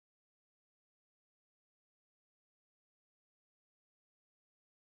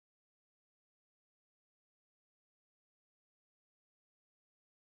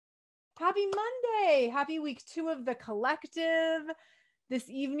Happy Monday. Happy week 2 of the collective. This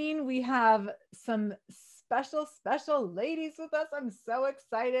evening, we have some special ladies with us. I'm so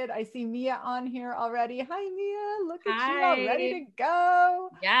excited. I see Mia on here already. Hi, Mia. Look at you all ready to go.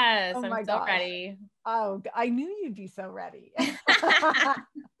 Yes, oh I'm so ready. Oh, I knew you'd be so ready. I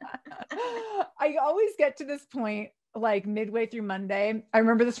always get to this point like midway through Monday. I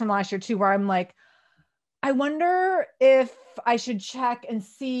remember this from last year too, where I'm like, I wonder if I should check and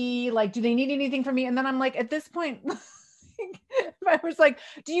see, like, do they need anything from me? And then I'm like, at this point, I was like,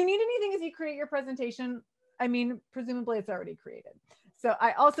 do you need anything as you create your presentation? I mean, presumably it's already created. So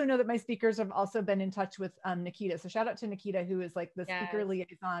I also know that my speakers have also been in touch with Nikita. So shout out to Nikita, who is like the speaker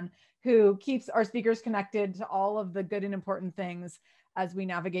liaison, who keeps our speakers connected to all of the good and important things as we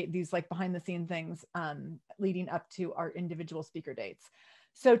navigate these like behind the scene things leading up to our individual speaker dates.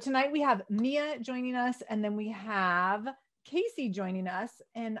 So tonight we have Mia joining us, and then we have Casey joining us.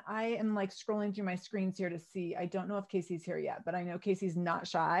 And I am like scrolling through my screens here to see. I don't know if Casey's here yet, but I know Casey's not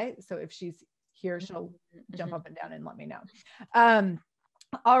shy. So if she's here, she'll jump up and down and let me know.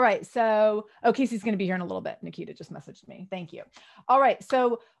 All right. So, Casey's going to be here in a little bit. Nikita just messaged me. Thank you. All right.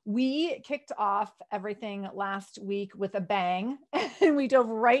 So we kicked off everything last week with a bang, and we dove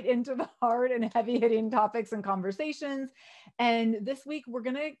right into the hard and heavy hitting topics and conversations. And this week we're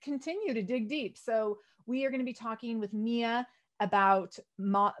going to continue to dig deep. So we are going to be talking with Mia about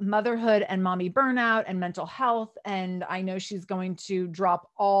motherhood and mommy burnout and mental health. And I know she's going to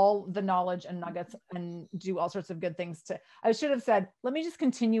drop all the knowledge and nuggets and do all sorts of good things I should have said, let me just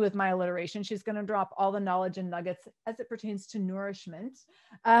continue with my alliteration. She's going to drop all the knowledge and nuggets as it pertains to nourishment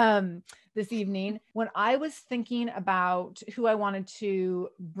this evening. When I was thinking about who I wanted to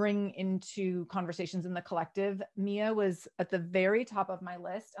bring into conversations in the collective, Mia was at the very top of my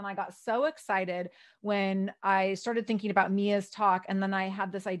list. And I got so excited when I started thinking about Mia's talk. And then I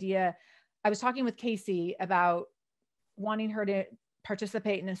had this idea. I was talking with Casey about wanting her to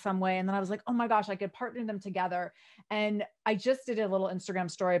participate in some way. And then I was like, oh my gosh, I could partner them together. And I just did a little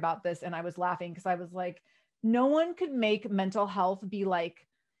Instagram story about this. And I was laughing because I was like, no one could make mental health be like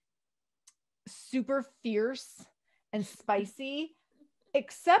super fierce and spicy,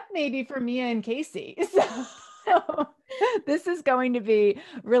 except maybe for Mia and Casey. So this is going to be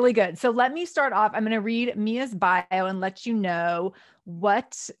really good. So let me start off. I'm going to read Mia's bio and let you know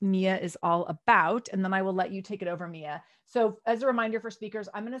what Mia is all about. And then I will let you take it over, Mia. So as a reminder for speakers,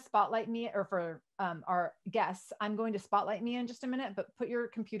 I'm going to spotlight Mia, or for our guests, I'm going to spotlight Mia in just a minute, but put your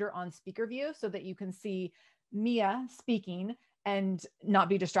computer on speaker view so that you can see Mia speaking and not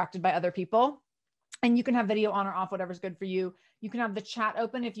be distracted by other people. And you can have video on or off, whatever's good for you. You can have the chat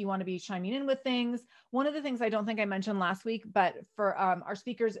open if you want to be chiming in with things. One of the things I don't think I mentioned last week, but for our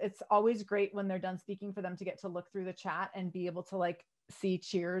speakers, it's always great when they're done speaking for them to get to look through the chat and be able to like see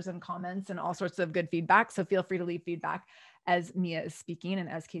cheers and comments and all sorts of good feedback. So feel free to leave feedback as Mia is speaking and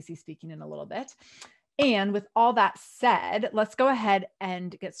as Casey's speaking in a little bit. And with all that said, let's go ahead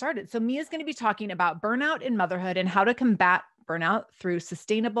and get started. So Mia is going to be talking about burnout in motherhood and how to combat burnout through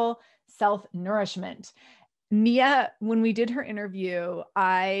sustainable self-nourishment. Mia, when we did her interview,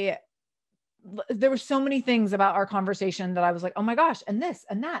 there were so many things about our conversation that I was like, oh my gosh, and this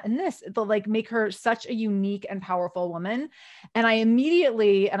and that and this, they'll like make her such a unique and powerful woman. And I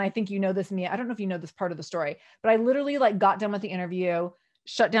immediately, and I think you know this, Mia, I don't know if you know this part of the story, but I literally like got done with the interview,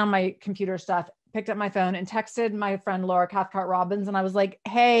 shut down my computer stuff, picked up my phone and texted my friend Laura Cathcart Robbins. And I was like,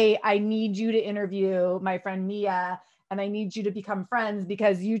 hey, I need you to interview my friend Mia, and I need you to become friends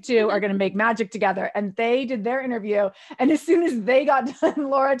because you two are going to make magic together. And they did their interview. And as soon as they got done,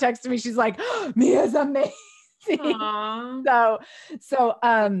 Laura texted me, she's like, oh, Mia's amazing. So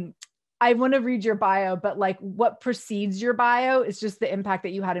I want to read your bio, but like what precedes your bio is just the impact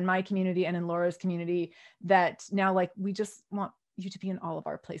that you had in my community and in Laura's community, that now like we just want you to be in all of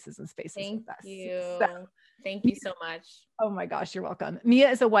our places and spaces. Thank with us. you. So, thank you so much. Oh my gosh, you're welcome. Mia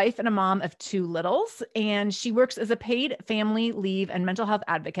is a wife and a mom of 2 littles, and she works as a paid family leave and mental health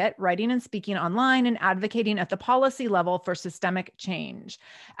advocate, writing and speaking online and advocating at the policy level for systemic change.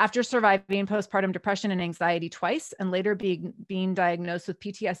 After surviving postpartum depression and anxiety twice, and later being diagnosed with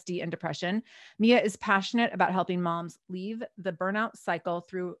PTSD and depression, Mia is passionate about helping moms leave the burnout cycle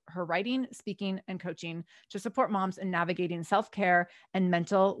through her writing, speaking, and coaching to support moms in navigating self-care and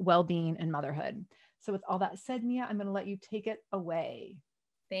mental well-being in motherhood. So with all that said, Mia, I'm going to let you take it away.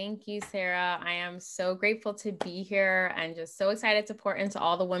 Thank you, Sarah. I am so grateful to be here and just so excited to pour into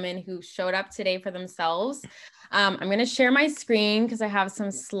all the women who showed up today for themselves. I'm going to share my screen because I have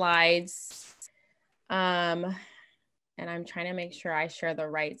some slides. And I'm trying to make sure I share the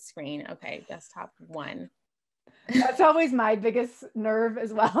right screen. Okay, desktop 1. That's always my biggest nerve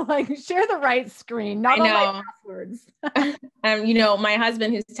as well. Like share the right screen, not all my passwords. You know, my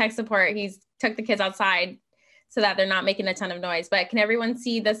husband who's tech support, he's took the kids outside so that they're not making a ton of noise, but can everyone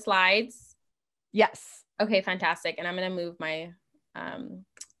see the slides? Yes. Okay, fantastic. And I'm going to move my,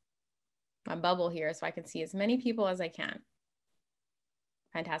 my bubble here so I can see as many people as I can.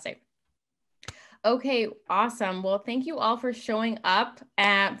 Fantastic. Okay, awesome. Well, thank you all for showing up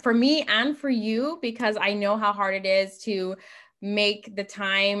for me and for you, because I know how hard it is to make the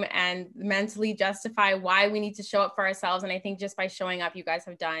time and mentally justify why we need to show up for ourselves. And I think just by showing up, you guys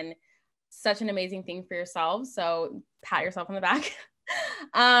have done such an amazing thing for yourselves. So pat yourself on the back.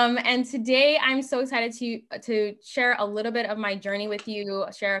 And today I'm so excited to share a little bit of my journey with you,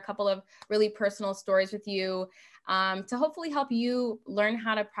 share a couple of really personal stories with you, to hopefully help you learn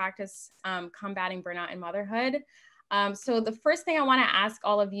how to practice combating burnout and motherhood. So the first thing I want to ask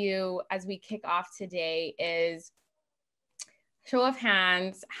all of you as we kick off today is, show of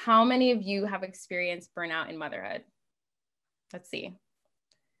hands, how many of you have experienced burnout in motherhood? Let's see.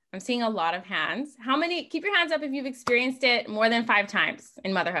 I'm seeing a lot of hands. How many? Keep your hands up if you've experienced it more than 5 times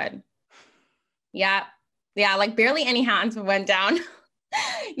in motherhood. Yeah. Yeah, like barely any hands went down.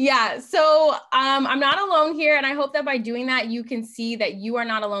 Yeah. So I'm not alone here. And I hope that by doing that, you can see that you are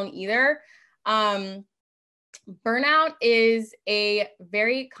not alone either. Burnout is a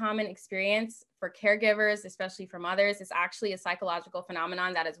very common experience for caregivers, especially for mothers. It's actually a psychological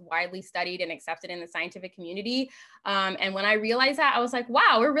phenomenon that is widely studied and accepted in the scientific community. And when I realized that, I was like,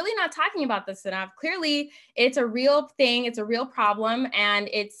 wow, we're really not talking about this enough. Clearly, it's a real thing. It's a real problem. And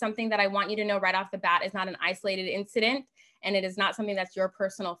it's something that I want you to know right off the bat is not an isolated incident. And it is not something that's your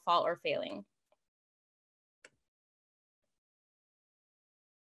personal fault or failing.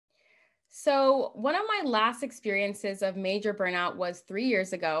 So one of my last experiences of major burnout was 3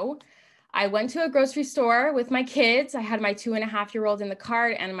 years ago. I went to a grocery store with my kids. I had my 2.5-year-old in the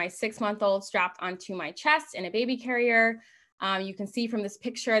cart and my 6-month-old strapped onto my chest in a baby carrier. You can see from this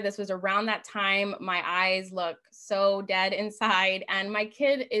picture, this was around that time. My eyes look so dead inside, and my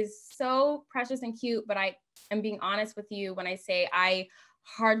kid is so precious and cute, but I am being honest with you when I say I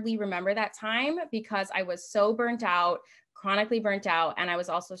hardly remember that time because I was so burnt out, chronically burnt out, and I was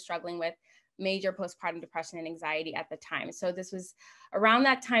also struggling with major postpartum depression and anxiety at the time. So this was around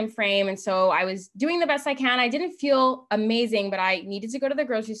that time frame. And so I was doing the best I can. I didn't feel amazing, but I needed to go to the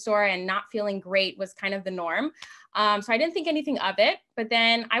grocery store, and not feeling great was kind of the norm. So I didn't think anything of it. But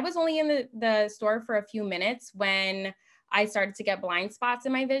then I was only in the store for a few minutes when I started to get blind spots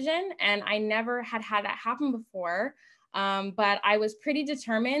in my vision. And I never had that happen before. But I was pretty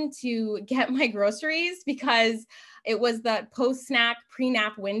determined to get my groceries because it was the post-snack,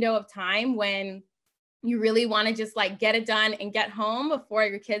 pre-nap window of time when you really want to just like get it done and get home before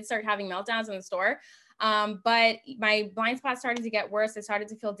your kids start having meltdowns in the store. But my blind spot started to get worse. I started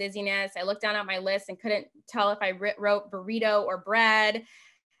to feel dizziness. I looked down at my list and couldn't tell if I wrote burrito or bread,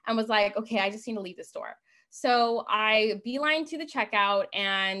 and was like, okay, I just need to leave the store. So I beelined to the checkout,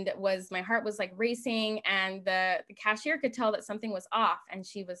 and my heart was like racing, and the cashier could tell that something was off. And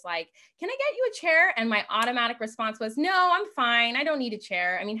she was like, can I get you a chair? And my automatic response was, no, I'm fine. I don't need a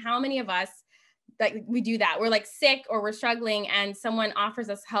chair. I mean, how many of us, like, we do that? We're like sick or we're struggling and someone offers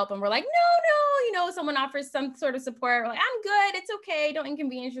us help and we're like, no, someone offers some sort of support. We're like, I'm good. It's okay. Don't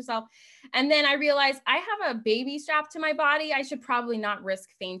inconvenience yourself. And then I realized I have a baby strapped to my body. I should probably not risk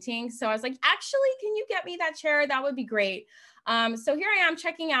fainting. So I was like, actually, can you get me that chair? That would be great. So here I am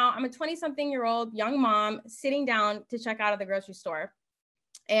checking out. I'm a 20-something-year-old young mom sitting down to check out of the grocery store.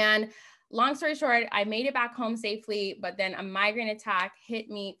 And long story short, I made it back home safely, but then a migraine attack hit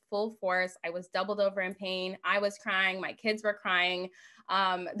me full force. I was doubled over in pain. I was crying. My kids were crying.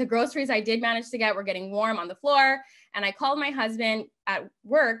 The groceries I did manage to get were getting warm on the floor. And I called my husband at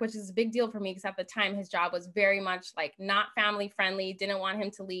work, which is a big deal for me because at the time his job was very much like not family friendly, didn't want him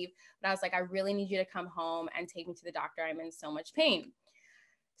to leave. But I was like, I really need you to come home and take me to the doctor. I'm in so much pain.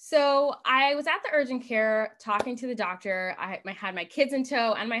 So I was at the urgent care talking to the doctor. I had my kids in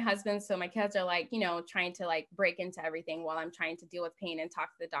tow and my husband. So my kids are like, trying to like break into everything while I'm trying to deal with pain and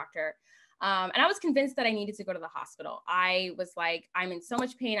talk to the doctor. And I was convinced that I needed to go to the hospital. I was like, I'm in so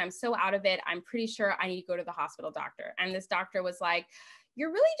much pain. I'm so out of it. I'm pretty sure I need to go to the hospital doctor. And this doctor was like,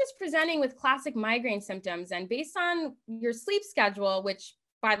 you're really just presenting with classic migraine symptoms. And based on your sleep schedule, which,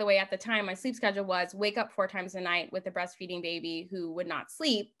 by the way, at the time, my sleep schedule was wake up 4 times a night with a breastfeeding baby who would not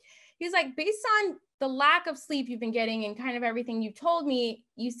sleep. He's like, based on the lack of sleep you've been getting and kind of everything you told me,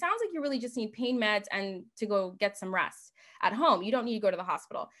 you sounds like you really just need pain meds and to go get some rest at home. You don't need to go to the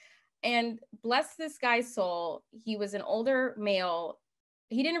hospital. And bless this guy's soul, he was an older male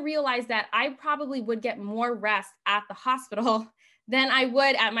he didn't realize that I probably would get more rest at the hospital than I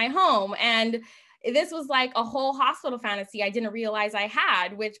would at my home. And this was like a whole hospital fantasy I didn't realize I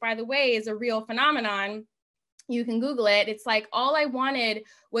had, which, by the way, is a real phenomenon. You can Google it. It's like all I wanted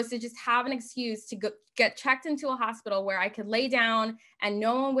was to just have an excuse to get checked into a hospital where I could lay down and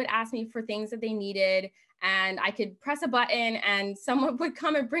no one would ask me for things that they needed. And I could press a button and someone would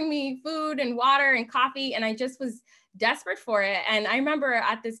come and bring me food and water and coffee. And I just was desperate for it. And I remember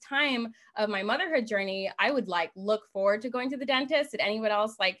at this time of my motherhood journey, I would like look forward to going to the dentist. Did anyone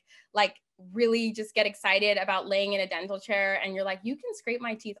else like really just get excited about laying in a dental chair? And you're like, you can scrape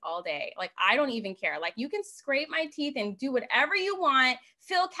my teeth all day. Like, I don't even care. Like, you can scrape my teeth and do whatever you want,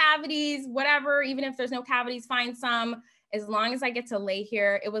 fill cavities, whatever, even if there's no cavities, find some, as long as I get to lay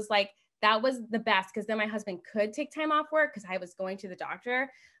here. It was like, that was the best, because then my husband could take time off work because I was going to the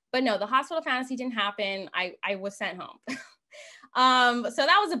doctor. But no, the hospital fantasy didn't happen. I was sent home. So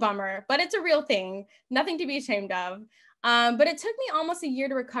that was a bummer, but it's a real thing, nothing to be ashamed of. But it took me almost a year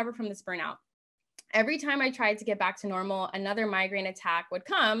to recover from this burnout. Every time I tried to get back to normal, another migraine attack would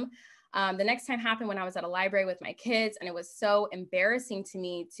come. The next time happened when I was at a library with my kids, and it was so embarrassing to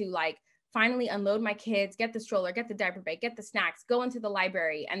me to like finally unload my kids, get the stroller, get the diaper bag, get the snacks, go into the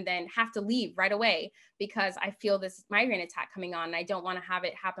library, and then have to leave right away because I feel this migraine attack coming on and I don't want to have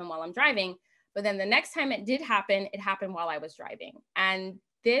it happen while I'm driving. But then the next time it did happen, it happened while I was driving. And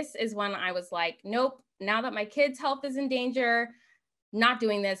this is when I was like, nope, now that my kids' health is in danger, not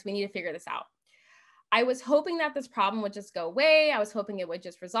doing this, we need to figure this out. I was hoping that this problem would just go away. I was hoping it would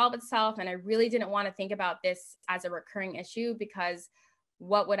just resolve itself. And I really didn't want to think about this as a recurring issue because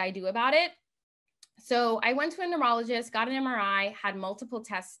what would I do about it? So I went to a neurologist, got an MRI, had multiple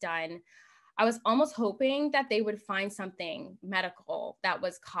tests done. I was almost hoping that they would find something medical that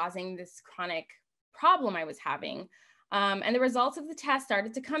was causing this chronic problem I was having. And the results of the test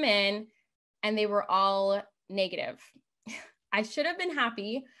started to come in and they were all negative. I should have been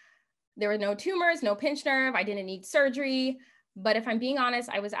happy. There were no tumors, no pinched nerve. I didn't need surgery. But if I'm being honest,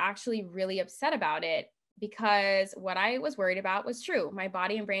 I was actually really upset about it because what I was worried about was true. My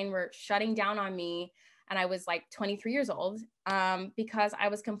body and brain were shutting down on me. And I was like 23 years old because I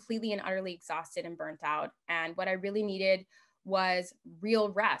was completely and utterly exhausted and burnt out. And what I really needed was real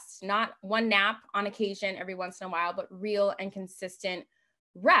rest, not one nap on occasion every once in a while, but real and consistent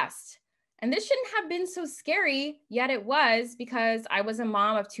rest. And this shouldn't have been so scary, yet it was, because I was a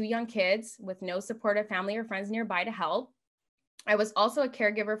mom of 2 young kids with no supportive family or friends nearby to help. I was also a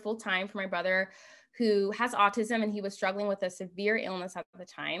caregiver full-time for my brother who has autism, and he was struggling with a severe illness at the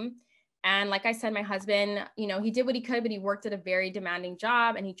time. And like I said, my husband, he did what he could, but he worked at a very demanding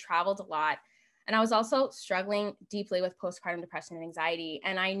job and he traveled a lot. And I was also struggling deeply with postpartum depression and anxiety.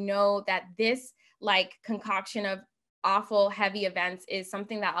 And I know that this like concoction of awful, heavy events is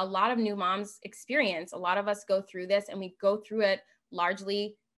something that a lot of new moms experience. A lot of us go through this and we go through it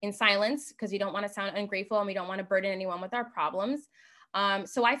largely in silence because we don't want to sound ungrateful and we don't want to burden anyone with our problems.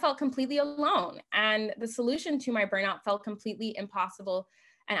 So I felt completely alone, and the solution to my burnout felt completely impossible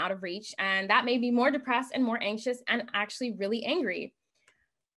and out of reach. And that made me more depressed and more anxious and actually really angry.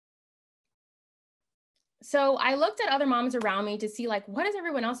 So I looked at other moms around me to see like, what is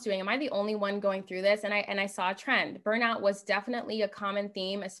everyone else doing? Am I the only one going through this? And I saw a trend. Burnout was definitely a common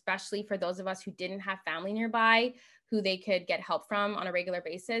theme, especially for those of us who didn't have family nearby who they could get help from on a regular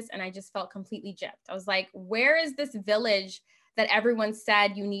basis. And I just felt completely gypped. I was like, where is this village that everyone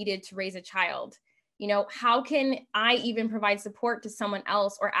said you needed to raise a child? How can I even provide support to someone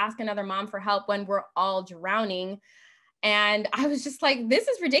else or ask another mom for help when we're all drowning? And I was just like, this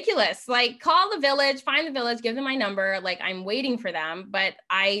is ridiculous. Like, call the village, find the village, give them my number. Like, I'm waiting for them. But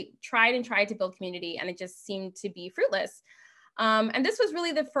I tried to build community and it just seemed to be fruitless. And this was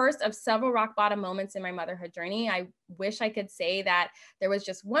really the first of several rock bottom moments in my motherhood journey. I wish I could say that there was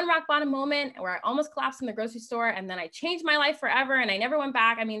just one rock bottom moment where I almost collapsed in the grocery store and then I changed my life forever and I never went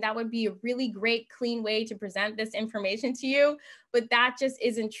back. I mean, that would be a really great, clean way to present this information to you, but that just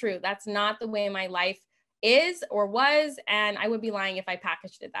isn't true. That's not the way my life is or was, and I would be lying if I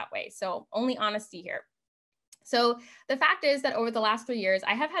packaged it that way. So only honesty here. So the fact is that over the last 3 years,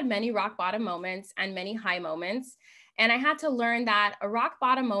 I have had many rock bottom moments and many high moments. And I had to learn that a rock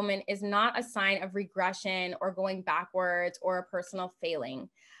bottom moment is not a sign of regression or going backwards or a personal failing.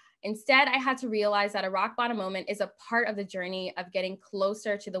 Instead, I had to realize that a rock bottom moment is a part of the journey of getting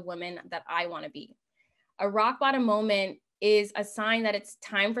closer to the woman that I want to be. A rock bottom moment is a sign that it's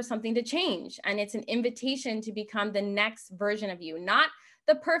time for something to change. And it's an invitation to become the next version of you, not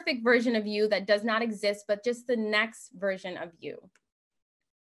the perfect version of you that does not exist, but just the next version of you.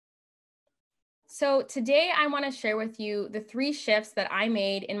 So today I want to share with you the 3 shifts that I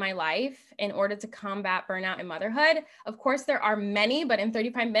made in my life in order to combat burnout and motherhood. Of course, there are many, but in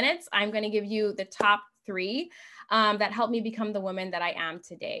 35 minutes, I'm going to give you the top 3 that helped me become the woman that I am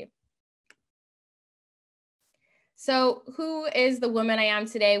today. So who is the woman I am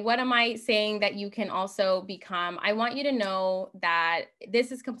today? What am I saying that you can also become? I want you to know that this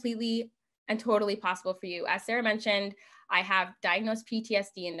is completely and totally possible for you. As Sarah mentioned, I have diagnosed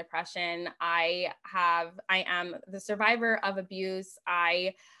PTSD and depression. I am the survivor of abuse.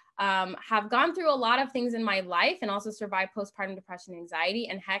 I have gone through a lot of things in my life and also survived postpartum depression and anxiety,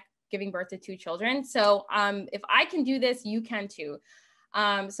 and heck, giving birth to 2 children. So if I can do this, you can too.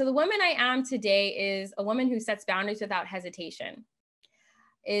 So the woman I am today is a woman who sets boundaries without hesitation,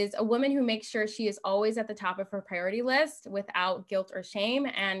 is a woman who makes sure she is always at the top of her priority list without guilt or shame.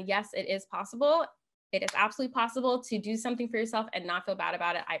 And yes, it is possible. It is absolutely possible to do something for yourself and not feel bad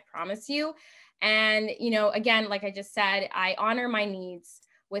about it. I promise you. And, again, like I just said, I honor my needs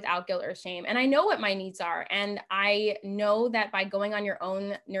without guilt or shame. And I know what my needs are. And I know that by going on your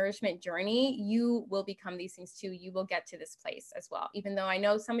own nourishment journey, you will become these things too. You will get to this place as well. Even though I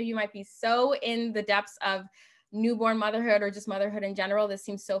know some of you might be so in the depths of newborn motherhood or just motherhood in general, this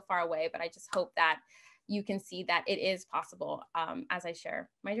seems so far away, but I just hope that you can see that it is possible as I share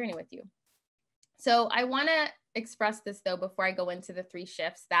my journey with you. So I want to express this though, before I go into the 3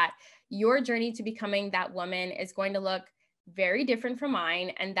 shifts, that your journey to becoming that woman is going to look very different from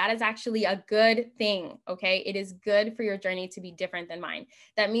mine. And that is actually a good thing. Okay. It is good for your journey to be different than mine.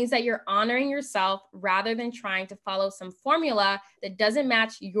 That means that you're honoring yourself rather than trying to follow some formula that doesn't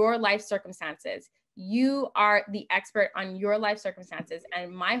match your life circumstances. You are the expert on your life circumstances.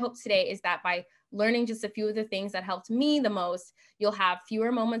 And my hope today is that by learning just a few of the things that helped me the most, you'll have fewer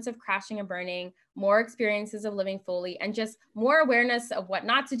moments of crashing and burning, more experiences of living fully, and just more awareness of what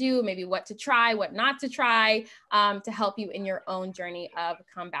not to do, maybe what to try, what not to try, to help you in your own journey of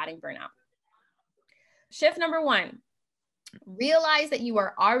combating burnout. Shift number 1, realize that you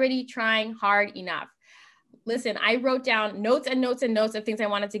are already trying hard enough. Listen, I wrote down notes and notes and notes of things I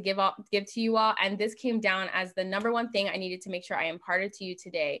wanted to give to you all. And this came down as the number 1 thing I needed to make sure I imparted to you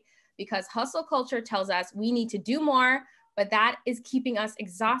today, because hustle culture tells us we need to do more, but that is keeping us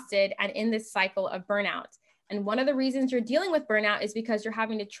exhausted and in this cycle of burnout. And one of the reasons you're dealing with burnout is because you're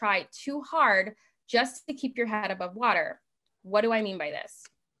having to try too hard just to keep your head above water. What do I mean by this?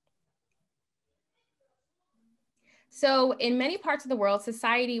 So in many parts of the world,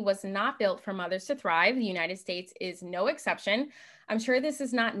 society was not built for mothers to thrive. The United States is no exception. I'm sure this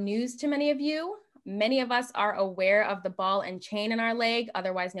is not news to many of you. Many of us are aware of the ball and chain in our leg,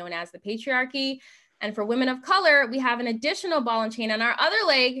 otherwise known as the patriarchy. And for women of color, we have an additional ball and chain on our other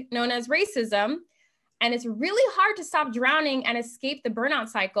leg known as racism. And it's really hard to stop drowning and escape the burnout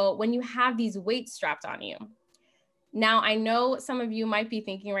cycle when you have these weights strapped on you. Now, I know some of you might be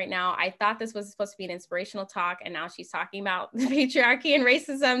thinking right now, I thought this was supposed to be an inspirational talk, and now she's talking about the patriarchy and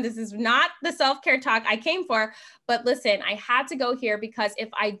racism. This is not the self-care talk I came for, but listen, I had to go here because if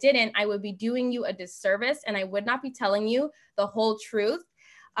I didn't, I would be doing you a disservice and I would not be telling you the whole truth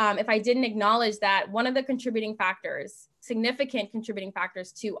if I didn't acknowledge that one of the contributing factors, significant contributing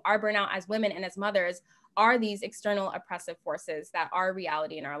factors to our burnout as women and as mothers are these external oppressive forces that are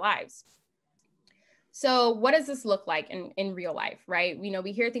reality in our lives. So what does this look like in real life, right?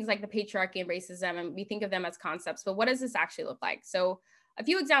 We hear things like the patriarchy and racism, and we think of them as concepts, but what does this actually look like? So a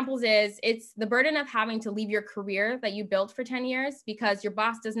few examples is it's the burden of having to leave your career that you built for 10 years because your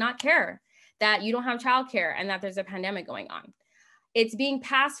boss does not care that you don't have childcare and that there's a pandemic going on. It's being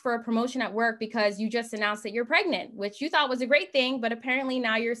passed for a promotion at work because you just announced that you're pregnant, which you thought was a great thing, but apparently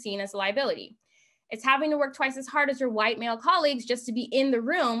now you're seen as a liability. It's having to work twice as hard as your white male colleagues just to be in the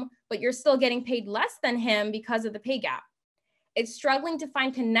room, but you're still getting paid less than him because of the pay gap. It's struggling to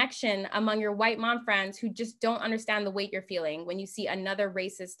find connection among your white mom friends who just don't understand the weight you're feeling when you see another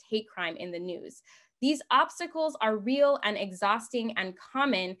racist hate crime in the news. These obstacles are real and exhausting and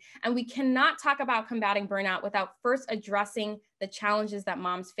common, and we cannot talk about combating burnout without first addressing the challenges that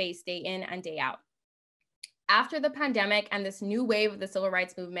moms face day in and day out. After the pandemic and this new wave of the civil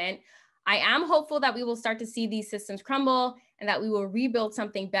rights movement, I am hopeful that we will start to see these systems crumble and that we will rebuild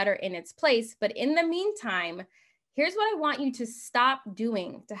something better in its place. But in the meantime, here's what I want you to stop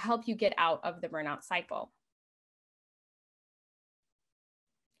doing to help you get out of the burnout cycle.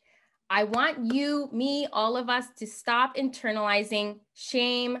 I want you, me, all of us to stop internalizing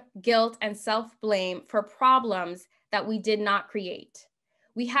shame, guilt, and self-blame for problems that we did not create.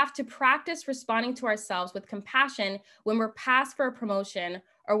 We have to practice responding to ourselves with compassion when we're passed for a promotion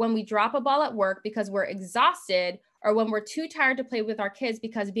or when we drop a ball at work because we're exhausted or when we're too tired to play with our kids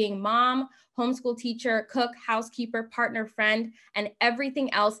because being mom, homeschool teacher, cook, housekeeper, partner, friend, and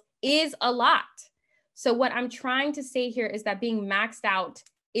everything else is a lot. So what I'm trying to say here is that being maxed out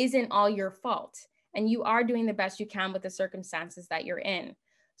isn't all your fault, and you are doing the best you can with the circumstances that you're in.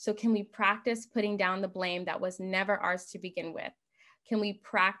 So can we practice putting down the blame that was never ours to begin with? Can we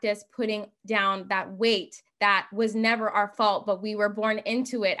practice putting down that weight that was never our fault, but we were born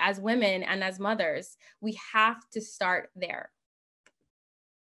into it as women and as mothers? We have to start there.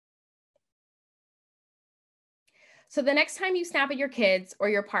 So the next time you snap at your kids or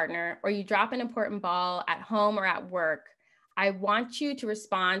your partner, or you drop an important ball at home or at work, I want you to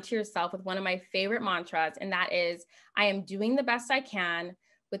respond to yourself with one of my favorite mantras, and that is, I am doing the best I can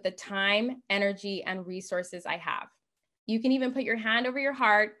with the time, energy, and resources I have. You can even put your hand over your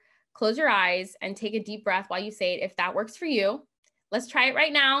heart, close your eyes, and take a deep breath while you say it, if that works for you. Let's try it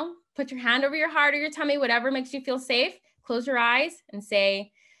right now. Put your hand over your heart or your tummy, whatever makes you feel safe. Close your eyes and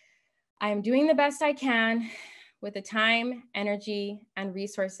say, I am doing the best I can with the time, energy, and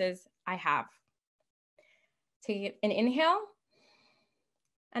resources I have. Take an inhale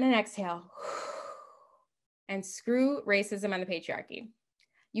and an exhale. And screw racism and the patriarchy.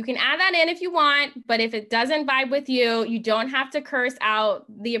 You can add that in if you want, but if it doesn't vibe with you, you don't have to curse out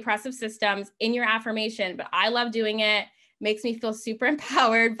the oppressive systems in your affirmation. But I love doing it. Makes me feel super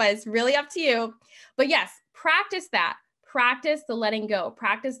empowered, but it's really up to you. But yes, practice that. Practice the letting go.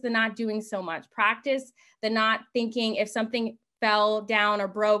 Practice the not doing so much. Practice the not thinking if something fell down or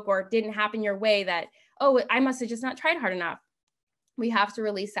broke or didn't happen your way that, oh, I must have just not tried hard enough. We have to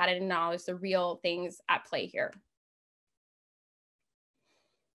release that and acknowledge the real things at play here.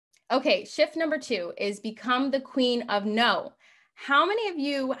 Okay, shift number 2 is become the queen of no. How many of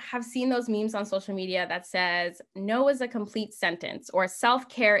you have seen those memes on social media that says no is a complete sentence or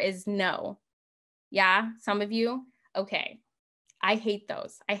self-care is no? Yeah, some of you? Okay. I hate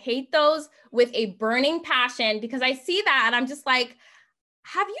those. I hate those with a burning passion because I see that and I'm just like,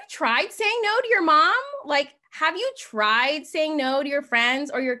 have you tried saying no to your mom? Like, have you tried saying no to your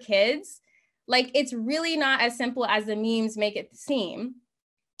friends or your kids? Like, it's really not as simple as the memes make it seem.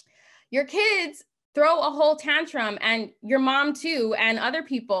 Your kids throw a whole tantrum and your mom too, and other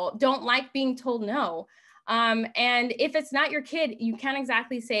people don't like being told no. And if it's not your kid, you can't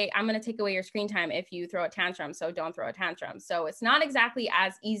exactly say, I'm going to take away your screen time if you throw a tantrum. So don't throw a tantrum. So it's not exactly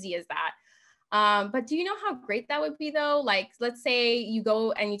as easy as that. But do you know how great that would be though? Like, let's say you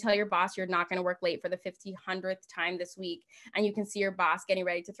go and you tell your boss you're not going to work late for the 500th time this week, and you can see your boss getting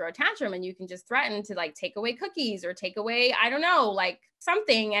ready to throw a tantrum, and you can just threaten to like take away cookies or take away, I don't know, like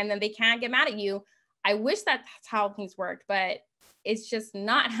something, and then they can't get mad at you. I wish that's how things worked, but it's just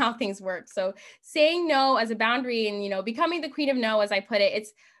not how things work. So saying no as a boundary and, you know, becoming the queen of no, as I put it,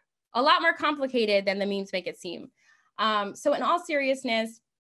 it's a lot more complicated than the memes make it seem. So in all seriousness,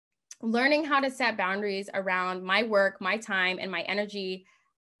 learning how to set boundaries around my work, my time, and my energy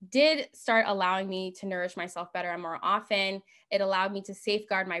did start allowing me to nourish myself better and more often. It allowed me to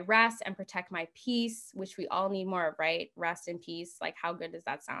safeguard my rest and protect my peace, which we all need more of, right? Rest and peace. Like, how good does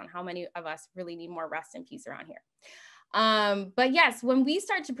that sound? How many of us really need more rest and peace around here? But yes, when we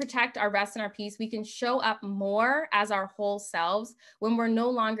start to protect our rest and our peace, we can show up more as our whole selves when we're no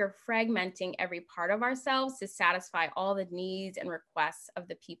longer fragmenting every part of ourselves to satisfy all the needs and requests of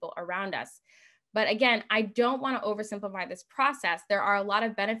the people around us. But again, I don't want to oversimplify this process. There are a lot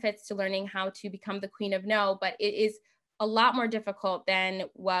of benefits to learning how to become the queen of no, but it is a lot more difficult than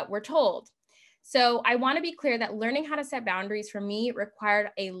what we're told. So I want to be clear that learning how to set boundaries for me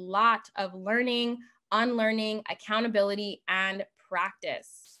required a lot of learning, unlearning, accountability, and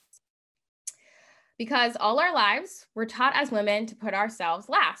practice. Because all our lives, we're taught as women to put ourselves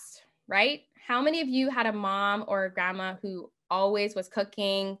last, right? How many of you had a mom or a grandma who always was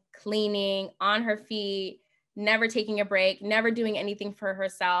cooking, cleaning, on her feet, never taking a break, never doing anything for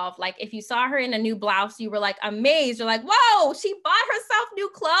herself? Like, if you saw her in a new blouse, you were like amazed. You're like, whoa, she bought herself new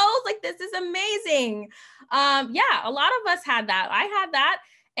clothes. Like, this is amazing. Yeah, a lot of us had that. I had that.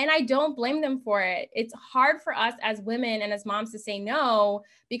 And I don't blame them for it. It's hard for us as women and as moms to say no,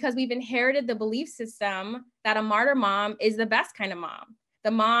 because we've inherited the belief system that a martyr mom is the best kind of mom.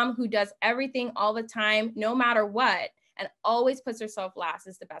 The mom who does everything all the time, no matter what, and always puts herself last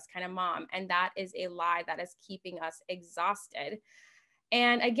is the best kind of mom. And that is a lie that is keeping us exhausted.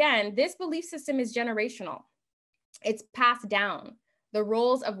 And again, this belief system is generational. It's passed down. The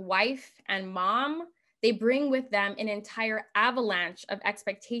roles of wife and mom, they bring with them an entire avalanche of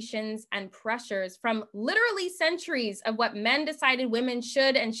expectations and pressures from literally centuries of what men decided women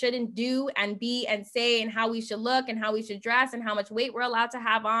should and shouldn't do and be and say, and how we should look and how we should dress and how much weight we're allowed to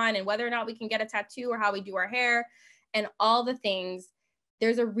have on and whether or not we can get a tattoo or how we do our hair. and all the things,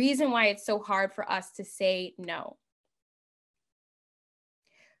 there's a reason why it's so hard for us to say no.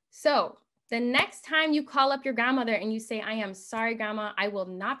 So the next time you call up your grandmother and you say, I am sorry, grandma, I will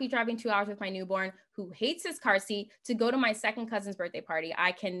not be driving 2 hours with my newborn who hates his car seat to go to my second cousin's birthday party.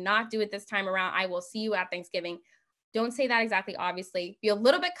 I cannot do it this time around. I will see you at Thanksgiving. Don't say that exactly, obviously. Be a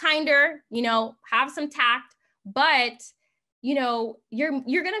little bit kinder, have some tact, but you're going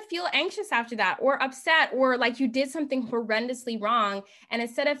to feel anxious after that, or upset, or like you did something horrendously wrong. And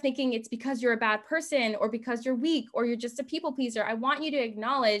instead of thinking it's because you're a bad person or because you're weak or you're just a people pleaser, I want you to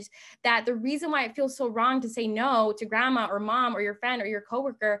acknowledge that the reason why it feels so wrong to say no to grandma or mom or your friend or your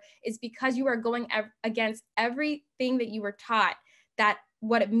coworker is because you are going against everything that you were taught, that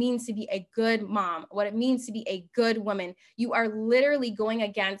what it means to be a good mom, what it means to be a good woman. You are literally going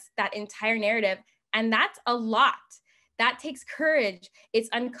against that entire narrative. And that's a lot. That takes courage. It's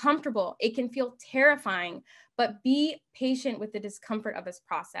uncomfortable. It can feel terrifying, but be patient with the discomfort of this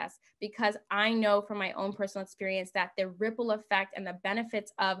process, because I know from my own personal experience that the ripple effect and the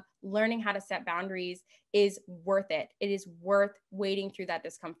benefits of learning how to set boundaries is worth it. It is worth wading through that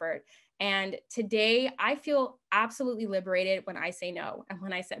discomfort. And today I feel absolutely liberated when I say no and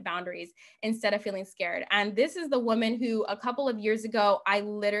when I set boundaries instead of feeling scared. And this is the woman who a couple of years ago, I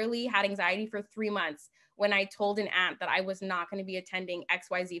literally had anxiety for 3 months when I told an aunt that I was not going to be attending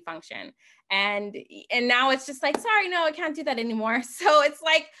XYZ function. And now it's just like, sorry, no, I can't do that anymore. So it's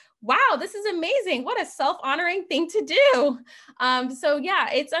like, wow, this is amazing. What a self-honoring thing to do. So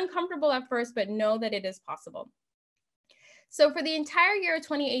yeah, it's uncomfortable at first, but know that it is possible. So for the entire year of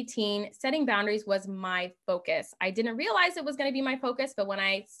 2018, setting boundaries was my focus. I didn't realize it was going to be my focus, but when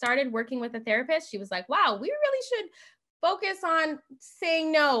I started working with a therapist, she was like, wow, we really should focus on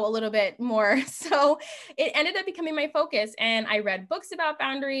saying no a little bit more. So it ended up becoming my focus. And I read books about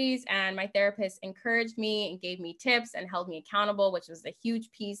boundaries, and my therapist encouraged me and gave me tips and held me accountable, which was a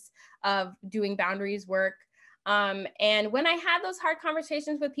huge piece of doing boundaries work. And when I had those hard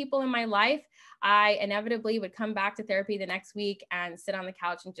conversations with people in my life, I inevitably would come back to therapy the next week and sit on the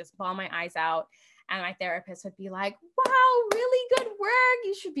couch and just bawl my eyes out. And my therapist would be like, wow, really good work.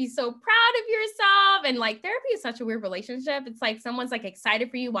 You should be so proud of yourself. And like, therapy is such a weird relationship. It's like someone's like excited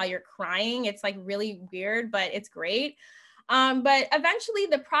for you while you're crying. It's like really weird, but it's great. But eventually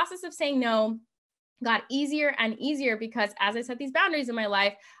the process of saying no got easier and easier, because as I set these boundaries in my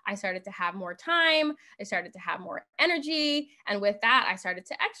life, I started to have more time. I started to have more energy. And with that, I started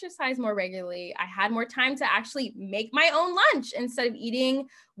to exercise more regularly. I had more time to actually make my own lunch instead of eating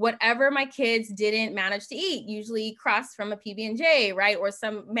whatever my kids didn't manage to eat, usually crust from a PB&J, right? Or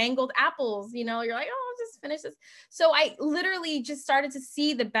some mangled apples, you're like, oh, I'll just finish this. So I literally just started to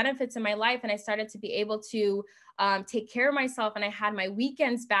see the benefits in my life, and I started to be able to take care of myself, and I had my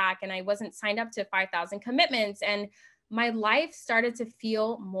weekends back, and I wasn't signed up to 5,000 commitments, and my life started to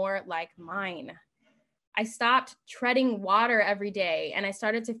feel more like mine. I stopped treading water every day, and I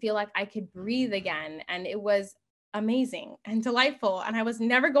started to feel like I could breathe again, and it was amazing and delightful, and I was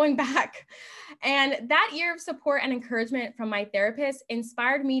never going back. And that year of support and encouragement from my therapist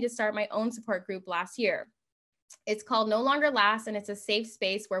inspired me to start my own support group last year. It's called No Longer Last, and it's a safe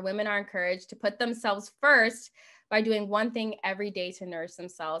space where women are encouraged to put themselves first by doing one thing every day to nourish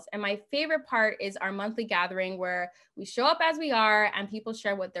themselves. And my favorite part is our monthly gathering, where we show up as we are and people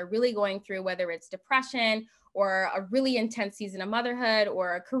share what they're really going through, whether it's depression or a really intense season of motherhood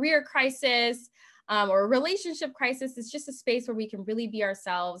or a career crisis or a relationship crisis. It's just a space where we can really be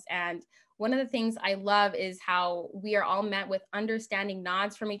ourselves. And one of the things I love is how we are all met with understanding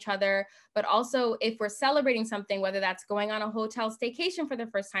nods from each other, but also if we're celebrating something, whether that's going on a hotel staycation for the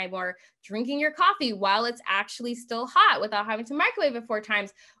first time or drinking your coffee while it's actually still hot without having to microwave it 4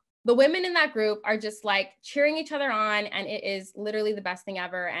 times, the women in that group are just like cheering each other on, and it is literally the best thing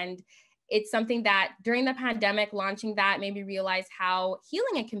ever. And it's something that during the pandemic, launching that made me realize how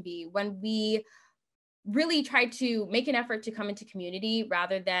healing it can be when we really try to make an effort to come into community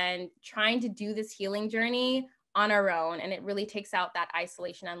rather than trying to do this healing journey on our own. And it really takes out that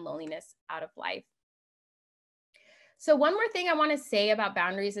isolation and loneliness out of life. So one more thing I want to say about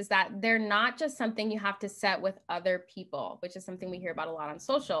boundaries is that they're not just something you have to set with other people, which is something we hear about a lot on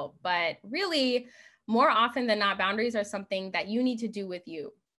social, but really more often than not, boundaries are something that you need to do with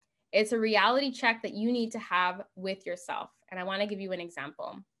you. It's a reality check that you need to have with yourself. And I want to give you an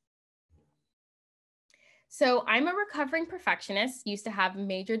example. So I'm a recovering perfectionist, used to have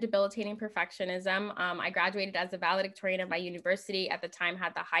major debilitating perfectionism. I graduated as a valedictorian at my university, at the time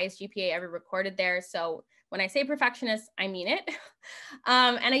had the highest GPA ever recorded there. So when I say perfectionist, I mean it.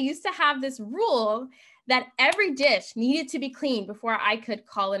 And I used to have this rule that every dish needed to be clean before I could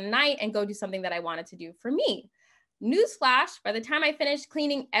call it a night and go do something that I wanted to do for me. Newsflash, by the time I finished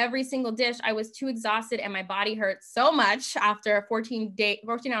cleaning every single dish, I was too exhausted and my body hurt so much after 14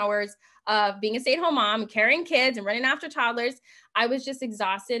 hours of being a stay-at-home mom, carrying kids and running after toddlers. I was just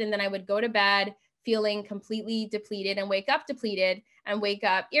exhausted. And then I would go to bed feeling completely depleted and wake up depleted and wake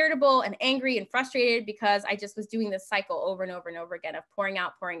up irritable and angry and frustrated because I just was doing this cycle over and over and over again of pouring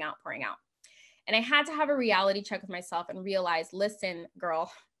out, pouring out, pouring out. And I had to have a reality check with myself and realize, listen,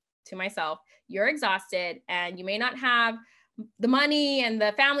 girl, to myself, you're exhausted and you may not have the money and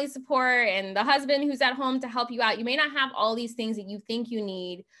the family support and the husband who's at home to help you out. You may not have all these things that you think you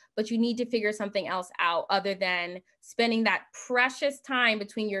need, but you need to figure something else out other than spending that precious time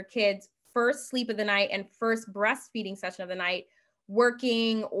between your kids' first sleep of the night and first breastfeeding session of the night,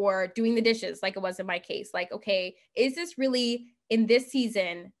 working or doing the dishes like it was in my case. Like, okay, is this really in this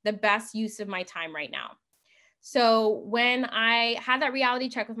season the best use of my time right now? So when I had that reality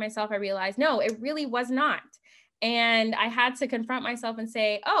check with myself, I realized, no, it really was not. And I had to confront myself and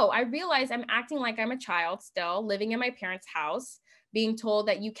say, oh, I realize I'm acting like I'm a child still living in my parents' house, being told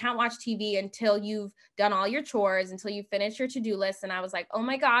that you can't watch TV until you've done all your chores, until you finish your to-do list. And I was like, oh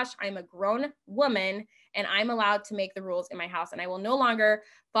my gosh, I'm a grown woman and I'm allowed to make the rules in my house. And I will no longer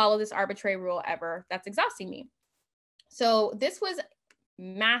follow this arbitrary rule ever that's exhausting me. So this was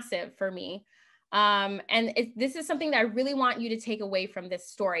massive for me. This is something that I really want you to take away from this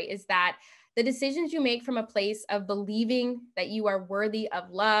story, is that the decisions you make from a place of believing that you are worthy of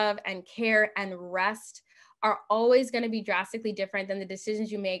love and care and rest are always going to be drastically different than the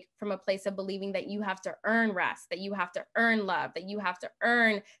decisions you make from a place of believing that you have to earn rest, that you have to earn love, that you have to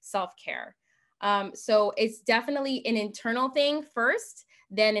earn self-care. So it's definitely an internal thing first,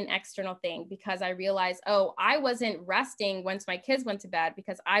 then an external thing, because I realized, oh, I wasn't resting once my kids went to bed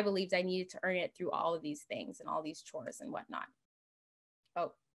because I believed I needed to earn it through all of these things and all these chores and whatnot.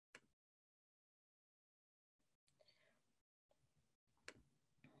 Oh.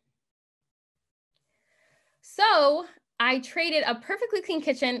 So I traded a perfectly clean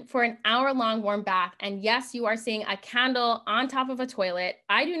kitchen for an hour-long warm bath. And yes, you are seeing a candle on top of a toilet.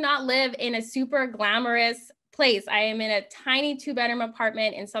 I do not live in a super glamorous place. I am in a tiny 2-bedroom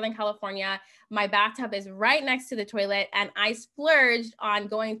apartment in Southern California. My bathtub is right next to the toilet, and I splurged on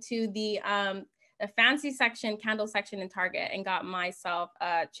going to the fancy section, candle section in Target, and got myself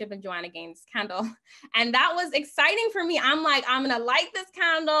a Chip and Joanna Gaines candle. And that was exciting for me. I'm like, I'm gonna light this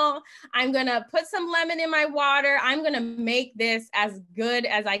candle. I'm gonna put some lemon in my water. I'm gonna make this as good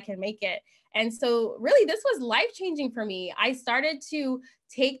as I can make it. And so really this was life-changing for me. I started to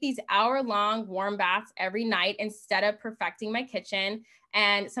take these hour-long warm baths every night instead of perfecting my kitchen.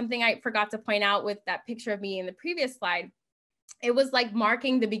 And something I forgot to point out with that picture of me in the previous slide, it was like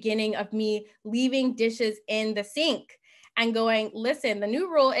marking the beginning of me leaving dishes in the sink and going, listen, the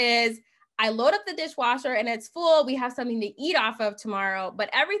new rule is I load up the dishwasher and it's full. We have something to eat off of tomorrow, but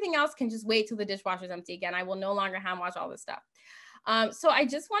everything else can just wait till the dishwasher's empty again. I will no longer hand wash all this stuff. So I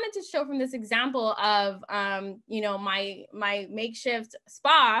just wanted to show from this example of, my makeshift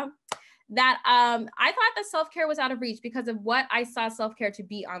spa that I thought that self-care was out of reach because of what I saw self-care to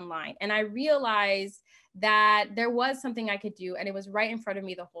be online. And I realized that there was something I could do, and it was right in front of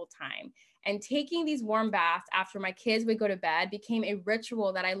me the whole time. And taking these warm baths after my kids would go to bed became a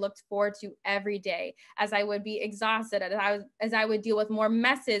ritual that I looked forward to every day. As I would be exhausted, as I would deal with more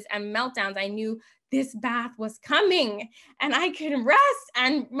messes and meltdowns, I knew this bath was coming and I could rest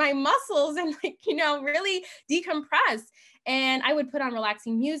and my muscles and really decompress. And I would put on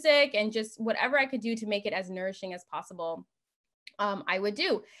relaxing music and just whatever I could do to make it as nourishing as possible, I would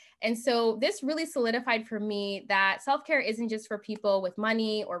do. And so this really solidified for me that self-care isn't just for people with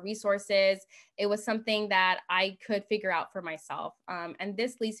money or resources. It was something that I could figure out for myself. And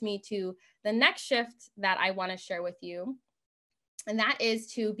this leads me to the next shift that I want to share with you. And that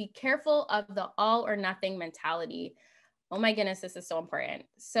is to be careful of the all or nothing mentality. Oh my goodness, this is so important.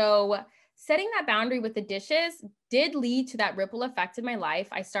 So setting that boundary with the dishes did lead to that ripple effect in my life.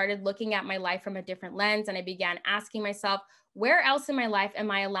 I started looking at my life from a different lens, and I began asking myself, where else in my life am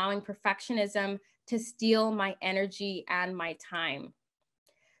I allowing perfectionism to steal my energy and my time?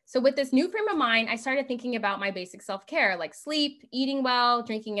 So with this new frame of mind, I started thinking about my basic self-care, like sleep, eating well,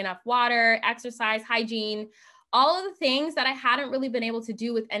 drinking enough water, exercise, hygiene, all of the things that I hadn't really been able to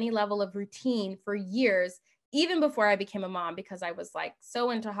do with any level of routine for years, even before I became a mom, because I was like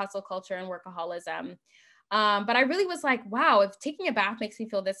so into hustle culture and workaholism. But I really was like, wow, if taking a bath makes me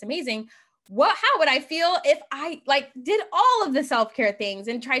feel this amazing, how would I feel if I did all of the self-care things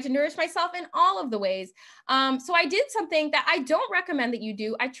and tried to nourish myself in all of the ways? So I did something that I don't recommend that you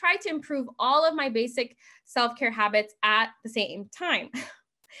do. I tried to improve all of my basic self-care habits at the same time.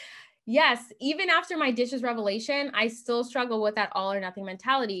 Yes, even after my dishes revelation, I still struggle with that all or nothing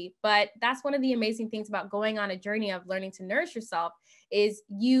mentality. But that's one of the amazing things about going on a journey of learning to nourish yourself is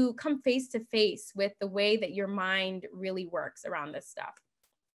you come face to face with the way that your mind really works around this stuff.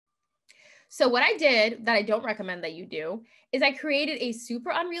 So what I did that I don't recommend that you do is I created a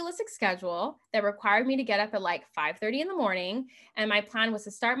super unrealistic schedule that required me to get up at like 5:30 in the morning. And my plan was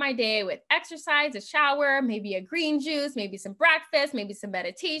to start my day with exercise, a shower, maybe a green juice, maybe some breakfast, maybe some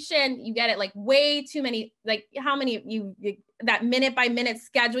meditation. You get it, like way too many, like how many you that minute by minute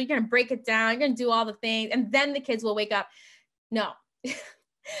schedule, you're going to break it down, you're going to do all the things, and then the kids will wake up. No.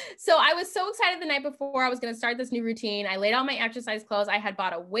 So I was so excited the night before I was going to start this new routine. I laid out my exercise clothes. I had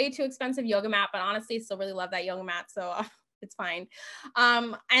bought a way too expensive yoga mat, but honestly, still really love that yoga mat. So it's fine.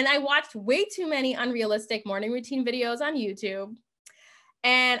 And I watched way too many unrealistic morning routine videos on YouTube.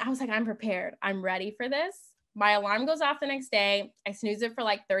 And I was like, I'm prepared. I'm ready for this. My alarm goes off the next day. I snooze it for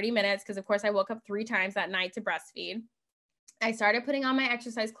like 30 minutes because of course I woke up 3 times that night to breastfeed. I started putting on my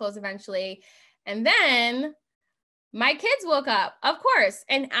exercise clothes eventually. And then my kids woke up, of course,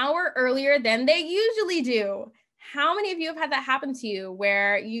 an hour earlier than they usually do. How many of you have had that happen to you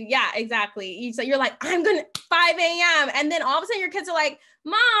where yeah, exactly. So you're like, I'm going to 5 a.m. And then all of a sudden your kids are like,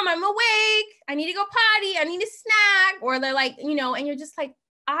 Mom, I'm awake. I need to go potty. I need a snack. Or they're like, and you're just like,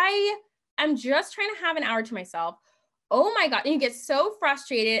 I am just trying to have an hour to myself. Oh my God. And you get so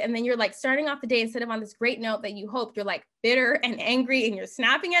frustrated. And then you're like starting off the day instead of on this great note that you hoped, you're like bitter and angry and you're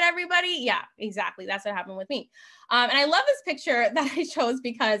snapping at everybody. Yeah, exactly. That's what happened with me. And I love this picture that I chose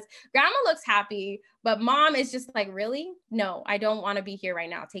because grandma looks happy, but mom is just like, really? No, I don't want to be here right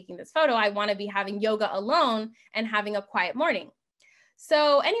now taking this photo. I want to be having yoga alone and having a quiet morning.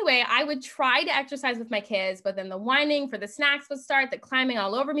 So anyway, I would try to exercise with my kids, but then the whining for the snacks would start, the climbing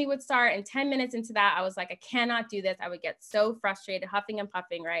all over me would start. And 10 minutes into that, I was like, I cannot do this. I would get so frustrated, huffing and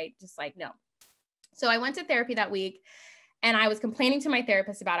puffing, right? Just like, no. So I went to therapy that week and I was complaining to my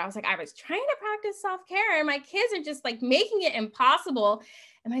therapist about it. I was like, I was trying to practice self-care and my kids are just like making it impossible.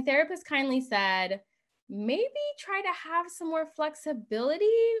 And my therapist kindly said, maybe try to have some more flexibility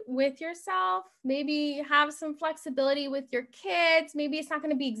with yourself. Maybe have some flexibility with your kids. Maybe it's not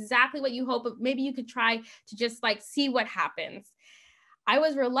going to be exactly what you hope, but maybe you could try to just like see what happens. I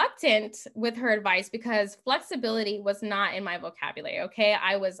was reluctant with her advice because flexibility was not in my vocabulary. Okay.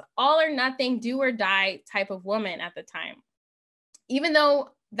 I was all or nothing, do or die type of woman at the time. Even though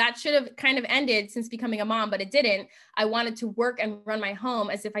that should have kind of ended since becoming a mom, but it didn't. I wanted to work and run my home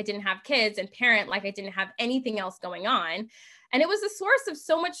as if I didn't have kids and parent like I didn't have anything else going on. And it was a source of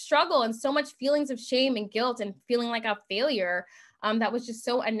so much struggle and so much feelings of shame and guilt and feeling like a failure that was just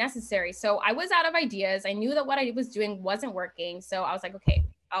so unnecessary. So I was out of ideas. I knew that what I was doing wasn't working. So I was like, okay,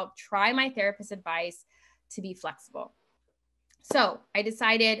 I'll try my therapist's advice to be flexible. So I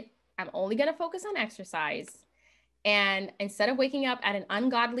decided I'm only going to focus on exercise. And instead of waking up at an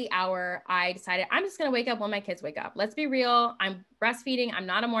ungodly hour, I decided I'm just going to wake up when my kids wake up. Let's be real. I'm breastfeeding. I'm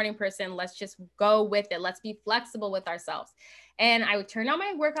not a morning person. Let's just go with it. Let's be flexible with ourselves. And I would turn on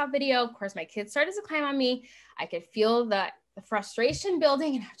my workout video. Of course, my kids started to climb on me. I could feel the frustration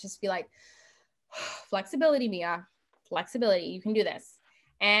building and I'd just be like, flexibility, Mia, flexibility. You can do this.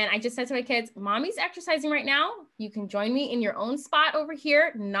 And I just said to my kids, mommy's exercising right now. You can join me in your own spot over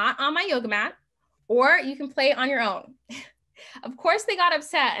here, not on my yoga mat. Or you can play on your own. Of course, they got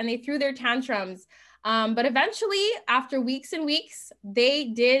upset and they threw their tantrums. But eventually, after weeks and weeks, they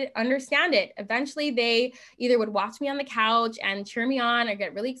did understand it. Eventually, they either would watch me on the couch and cheer me on or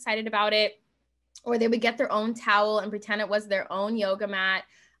get really excited about it, or they would get their own towel and pretend it was their own yoga mat.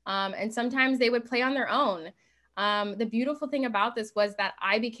 And sometimes they would play on their own. The beautiful thing about this was that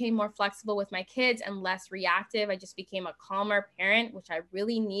I became more flexible with my kids and less reactive. I just became a calmer parent, which I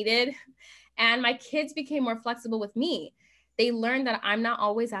really needed. And my kids became more flexible with me. They learned that I'm not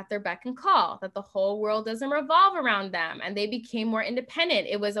always at their beck and call, that the whole world doesn't revolve around them. And they became more independent.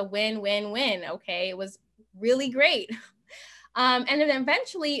 It was a win-win-win. Okay. It was really great. And then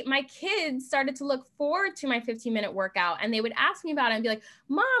eventually my kids started to look forward to my 15-minute workout and they would ask me about it and be like,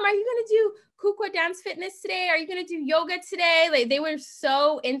 Mom, are you going to do Kukwa dance fitness today? Are you going to do yoga today? Like they were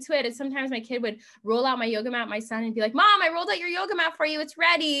so into it. And sometimes my kid would roll out my yoga mat, my son, and be like, Mom, I rolled out your yoga mat for you. It's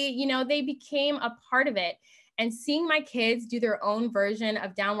ready. They became a part of it. And seeing my kids do their own version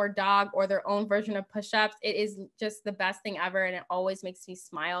of downward dog or their own version of push-ups, it is just the best thing ever. And it always makes me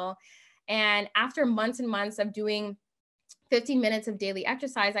smile. And after months and months of doing 15 minutes of daily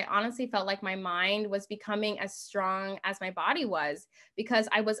exercise, I honestly felt like my mind was becoming as strong as my body was, because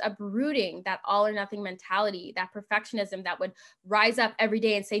I was uprooting that all or nothing mentality, that perfectionism that would rise up every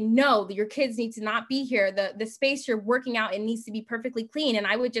day and say, no, your kids need to not be here. The space you're working out, it needs to be perfectly clean. And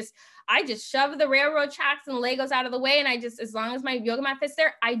I just shove the railroad tracks and Legos out of the way. And as long as my yoga mat fits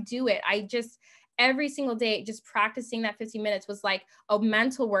there, I do it. Every single day, just practicing that 15 minutes was like a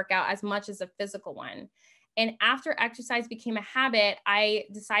mental workout as much as a physical one. And after exercise became a habit, I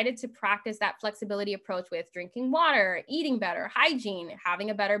decided to practice that flexibility approach with drinking water, eating better, hygiene, having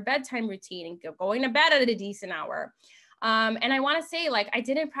a better bedtime routine, and going to bed at a decent hour. And I want to say, like, I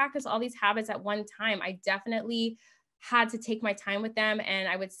didn't practice all these habits at one time. I definitely had to take my time with them. And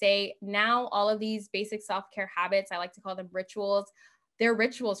I would say now all of these basic self-care habits, I like to call them rituals, they're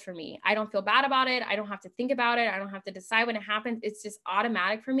rituals for me. I don't feel bad about it. I don't have to think about it. I don't have to decide when it happens. It's just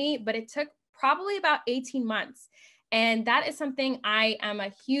automatic for me. But it took probably about 18 months. And that is something I am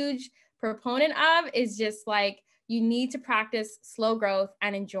a huge proponent of, is just like, you need to practice slow growth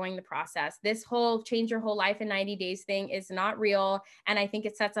and enjoying the process. This whole change your whole life in 90 days thing is not real. And I think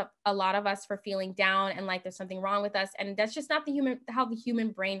it sets up a lot of us for feeling down and like there's something wrong with us. And that's just not how the human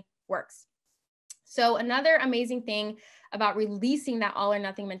brain works. So another amazing thing about releasing that all or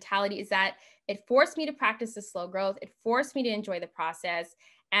nothing mentality is that it forced me to practice the slow growth. It forced me to enjoy the process.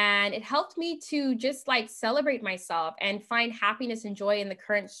 And it helped me to just like celebrate myself and find happiness and joy in the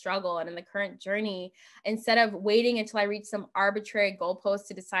current struggle and in the current journey, instead of waiting until I reach some arbitrary goalpost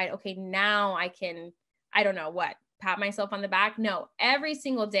to decide, okay, now I can, I don't know what, pat myself on the back. No, every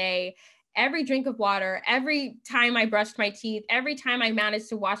single day, every drink of water, every time I brushed my teeth, every time I managed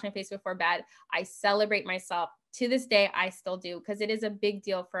to wash my face before bed, I celebrate myself. To this day, I still do, because it is a big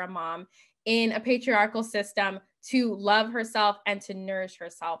deal for a mom in a patriarchal system to love herself and to nourish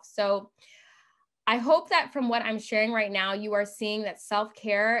herself. So I hope that from what I'm sharing right now, you are seeing that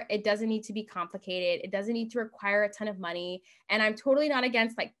self-care, it doesn't need to be complicated. It doesn't need to require a ton of money. And I'm totally not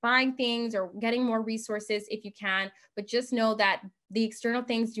against like buying things or getting more resources if you can, but just know that the external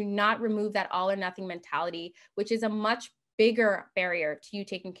things do not remove that all or nothing mentality, which is a much bigger barrier to you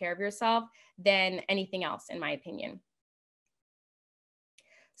taking care of yourself than anything else, in my opinion.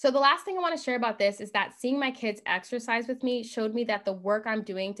 So the last thing I want to share about this is that seeing my kids exercise with me showed me that the work I'm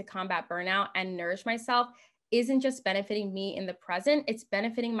doing to combat burnout and nourish myself isn't just benefiting me in the present, it's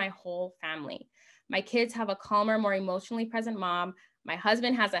benefiting my whole family. My kids have a calmer, more emotionally present mom. My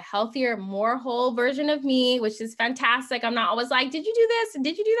husband has a healthier, more whole version of me, which is fantastic. I'm not always like, did you do this?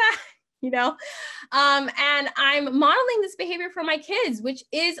 Did you do that? And I'm modeling this behavior for my kids, which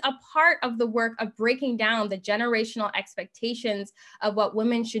is a part of the work of breaking down the generational expectations of what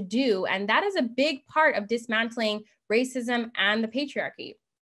women should do. And that is a big part of dismantling racism and the patriarchy.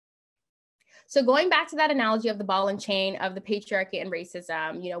 So going back to that analogy of the ball and chain of the patriarchy and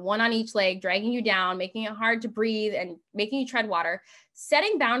racism, one on each leg, dragging you down, making it hard to breathe and making you tread water,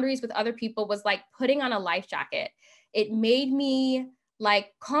 setting boundaries with other people was like putting on a life jacket. It made me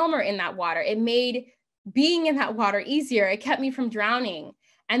like calmer in that water. It made being in that water easier. It kept me from drowning.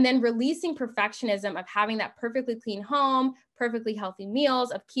 And then releasing perfectionism of having that perfectly clean home, perfectly healthy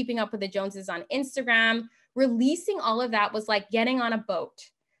meals, of keeping up with the Joneses on Instagram, releasing all of that was like getting on a boat.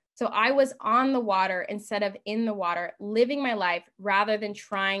 So I was on the water instead of in the water, living my life rather than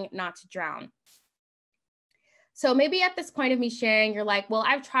trying not to drown. So maybe at this point of me sharing, you're like, well,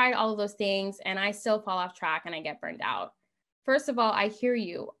 I've tried all of those things and I still fall off track and I get burned out. First of all, I hear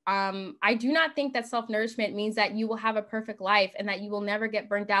you. I do not think that self-nourishment means that you will have a perfect life and that you will never get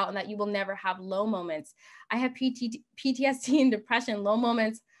burnt out and that you will never have low moments. I have PTSD and depression. Low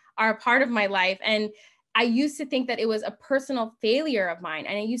moments are a part of my life. And I used to think that it was a personal failure of mine.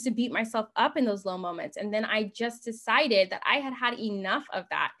 And I used to beat myself up in those low moments. And then I just decided that I had had enough of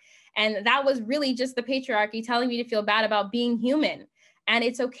that. And that was really just the patriarchy telling me to feel bad about being human. And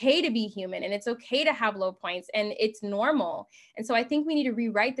it's okay to be human and it's okay to have low points and it's normal. And so I think we need to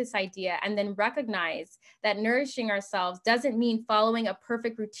rewrite this idea and then recognize that nourishing ourselves doesn't mean following a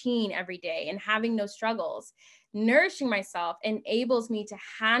perfect routine every day and having no struggles. Nourishing myself enables me to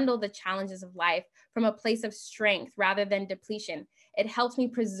handle the challenges of life from a place of strength rather than depletion. It helps me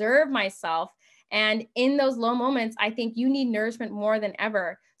preserve myself. And in those low moments, I think you need nourishment more than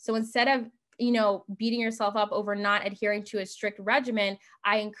ever. So instead of beating yourself up over not adhering to a strict regimen,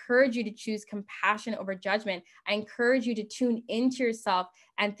 I encourage you to choose compassion over judgment. I encourage you to tune into yourself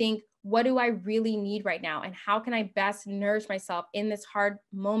and think, what do I really need right now? And how can I best nourish myself in this hard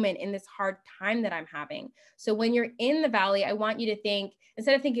moment, in this hard time that I'm having? So when you're in the valley, I want you to think,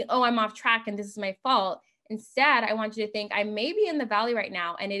 instead of thinking, oh, I'm off track and this is my fault, Instead, I want you to think I may be in the valley right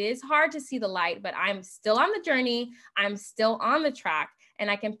now, and it is hard to see the light, but I'm still on the journey. I'm still on the track,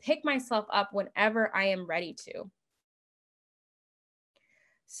 and I can pick myself up whenever I am ready to.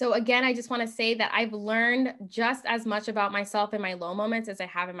 So again, I just want to say that I've learned just as much about myself in my low moments as I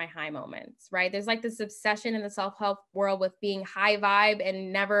have in my high moments, right? There's like this obsession in the self-help world with being high vibe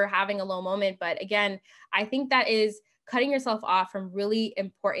and never having a low moment. But again, I think that is cutting yourself off from really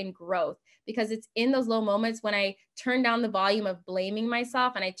important growth, because it's in those low moments when I turn down the volume of blaming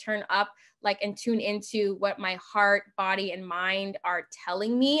myself and I turn up and tune into what my heart, body, and mind are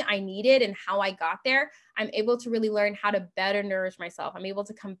telling me I needed and how I got there. I'm able to really learn how to better nourish myself. I'm able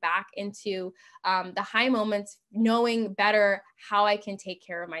to come back into the high moments, knowing better how I can take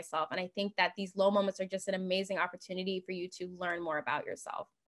care of myself. And I think that these low moments are just an amazing opportunity for you to learn more about yourself.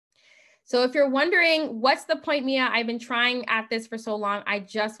 So if you're wondering, what's the point, Mia? I've been trying at this for so long. I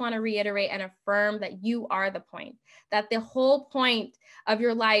just want to reiterate and affirm that you are the point, that the whole point of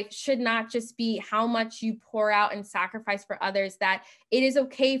your life should not just be how much you pour out and sacrifice for others, that it is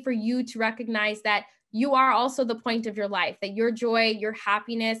okay for you to recognize that you are also the point of your life, that your joy, your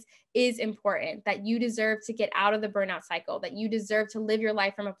happiness is important, that you deserve to get out of the burnout cycle, that you deserve to live your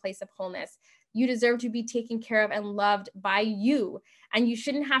life from a place of wholeness. You deserve to be taken care of and loved by you. And you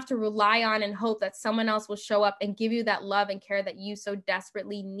shouldn't have to rely on and hope that someone else will show up and give you that love and care that you so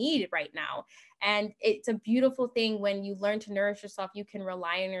desperately need right now. And it's a beautiful thing when you learn to nourish yourself. You can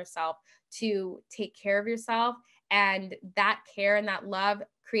rely on yourself to take care of yourself. And that care and that love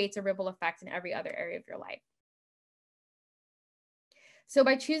creates a ripple effect in every other area of your life. So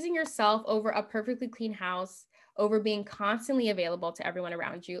by choosing yourself over a perfectly clean house, over being constantly available to everyone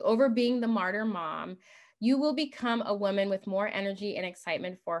around you, over being the martyr mom, you will become a woman with more energy and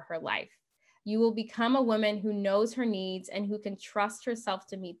excitement for her life. You will become a woman who knows her needs and who can trust herself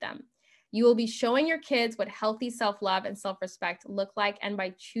to meet them. You will be showing your kids what healthy self-love and self-respect look like. And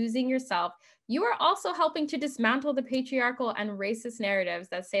by choosing yourself, you are also helping to dismantle the patriarchal and racist narratives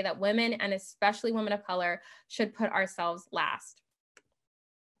that say that women, and especially women of color, should put ourselves last.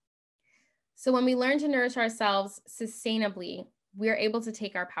 So when we learn to nourish ourselves sustainably, we are able to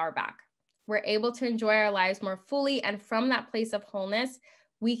take our power back. We're able to enjoy our lives more fully. And from that place of wholeness,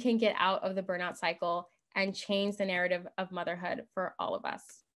 we can get out of the burnout cycle and change the narrative of motherhood for all of us.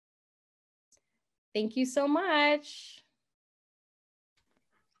 Thank you so much.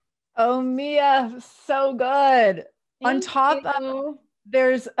 Oh, Mia, so good. On top of,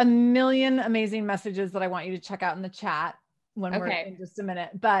 there's a million amazing messages that I want you to check out in the chat when we're in just a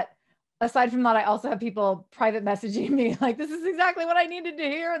minute. But aside from that, I also have people private messaging me like, this is exactly what I needed to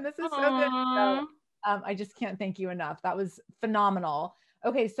hear. And this is so good. So, I just can't thank you enough. That was phenomenal.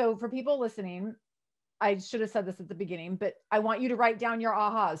 Okay. So for people listening, I should have said this at the beginning, but I want you to write down your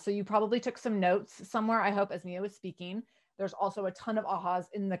ahas. So you probably took some notes somewhere, I hope, as Mia was speaking. There's also a ton of ahas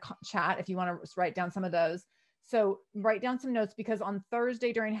in the chat if you want to write down some of those. So write down some notes, because on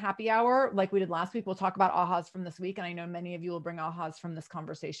Thursday during happy hour, like we did last week, we'll talk about ahas from this week. And I know many of you will bring ahas from this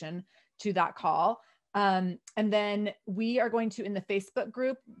conversation to that call. And then we are going to, in the Facebook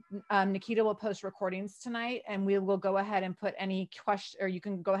group, Nikita will post recordings tonight, and we will go ahead and put any question, or you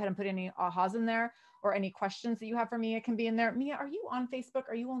can go ahead and put any ahas in there, or any questions that you have for Mia can be in there. Mia, are you on Facebook?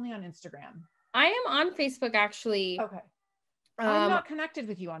 Or are you only on Instagram? I am on Facebook, actually. Okay. I'm not connected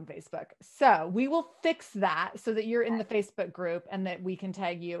with you on Facebook. So we will fix that so that you're in the Facebook group and that we can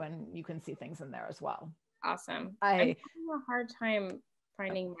tag you and you can see things in there as well. Awesome. I'm having a hard time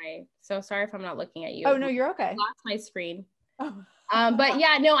finding so sorry if I'm not looking at you. Oh, no, you're okay. I lost my screen. Oh. But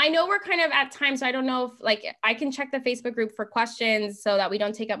yeah, no, I know we're kind of at time, so I don't know if I can check the Facebook group for questions so that we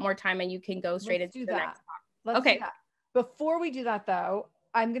don't take up more time and you can go straight into the next talk. Let's do that. Before we do that though,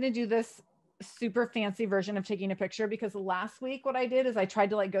 I'm going to do this super fancy version of taking a picture, because last week what I did is I tried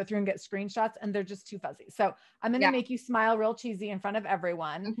to go through and get screenshots and they're just too fuzzy. So I'm going to make you smile real cheesy in front of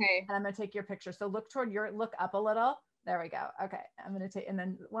everyone. Okay. And I'm going to take your picture. So look up a little. There we go. Okay. I'm going to take, and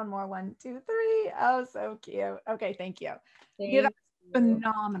then one more, 1, 2, 3. Oh, so cute. Okay. Thank you. Thank you.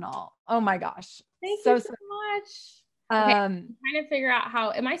 Phenomenal. Oh my gosh. Thank you so much. Okay. I'm trying to figure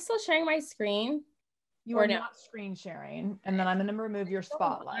out am I still sharing my screen? You are not screen sharing. And then I'm going to remove your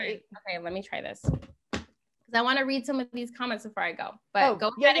spotlight. Okay, let me try this, because I want to read some of these comments before I go. But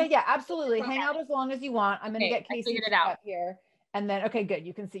go ahead. Yeah, absolutely. Hang out as long as you want. I'm going to get Casey out here. And then, okay, good.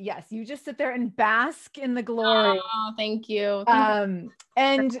 You can see, yes, you just sit there and bask in the glory. Oh, thank you.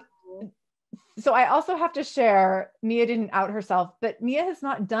 And so I also have to share, Mia didn't out herself, but Mia has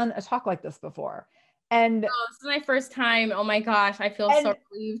not done a talk like this before. And this is my first time. Oh my gosh, I feel so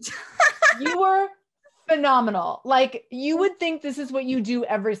relieved. You were phenomenal. Like you would think this is what you do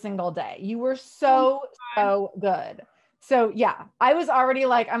every single day. You were Oh so, my God. so good. So yeah, I was already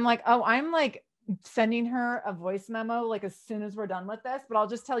like, I'm like, oh, I'm like sending her a voice memo like as soon as we're done with this, but I'll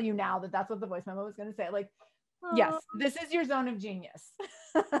just tell you now that that's what the voice memo was going to say. Like, yes, Oh, this is your zone of genius.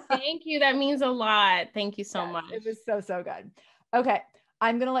 thank you. That means a lot. Thank you so Yes, much. it was so, so good. Okay.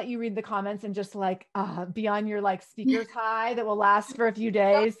 I'm going to let you read the comments and just like be on your like speaker's high that will last for a few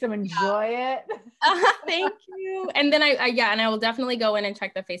days. So enjoy it. Thank you. And then yeah, and I will definitely go in and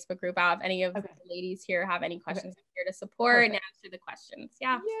check the Facebook group out. If any of Okay. the ladies here have any Okay. questions, I'm here to support and Perfect. answer the questions.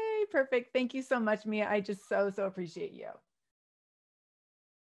 Yeah. Yay. Perfect. Thank you so much, Mia. I just so, so appreciate you.